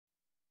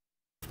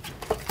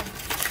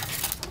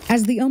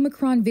As the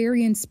Omicron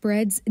variant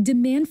spreads,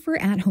 demand for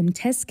at-home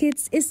test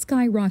kits is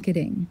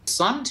skyrocketing.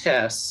 Some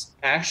tests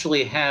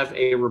actually have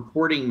a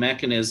reporting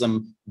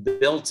mechanism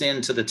built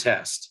into the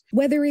test.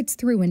 Whether it's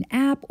through an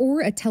app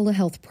or a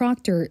telehealth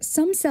proctor,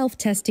 some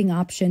self-testing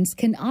options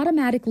can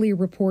automatically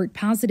report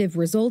positive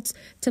results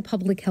to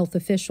public health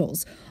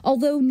officials,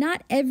 although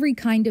not every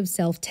kind of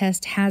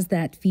self-test has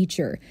that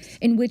feature,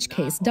 in which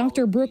case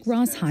Dr. Brooke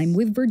Rosheim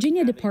with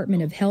Virginia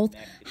Department of Health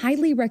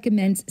highly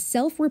recommends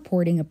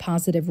self-reporting a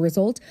positive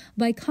result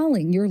by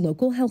calling your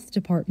local health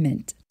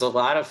department. A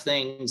lot of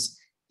things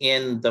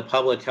in the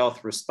public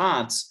health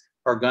response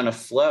are going to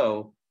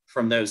flow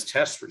from those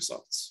test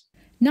results.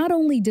 Not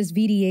only does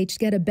VDH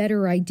get a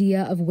better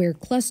idea of where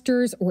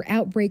clusters or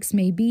outbreaks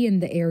may be in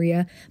the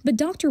area, but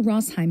Dr.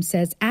 Rosheim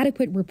says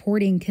adequate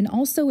reporting can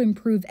also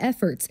improve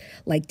efforts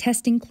like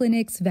testing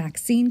clinics,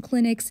 vaccine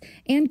clinics,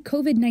 and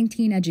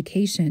COVID-19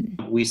 education.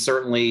 We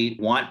certainly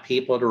want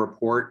people to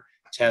report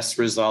test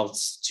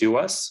results to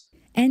us.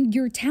 And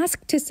your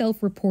task to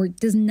self-report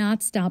does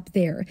not stop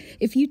there.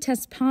 If you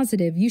test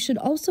positive, you should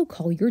also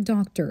call your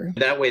doctor.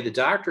 That way the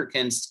doctor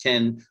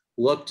can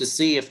look to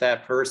see if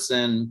that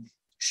person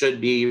should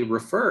be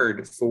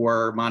referred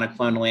for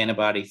monoclonal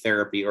antibody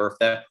therapy, or if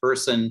that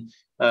person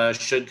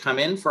should come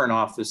in for an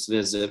office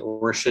visit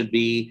or should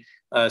be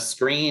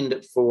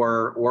screened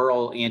for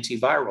oral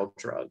antiviral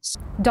drugs.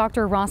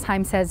 Dr.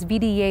 Rosheim says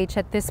VDH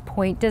at this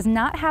point does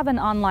not have an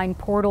online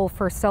portal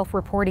for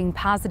self-reporting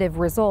positive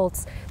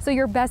results, so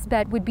your best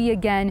bet would be,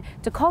 again,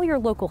 to call your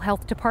local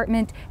health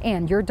department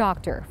and your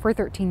doctor. For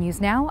 13 News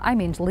Now,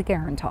 I'm Angelique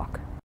Arentalk.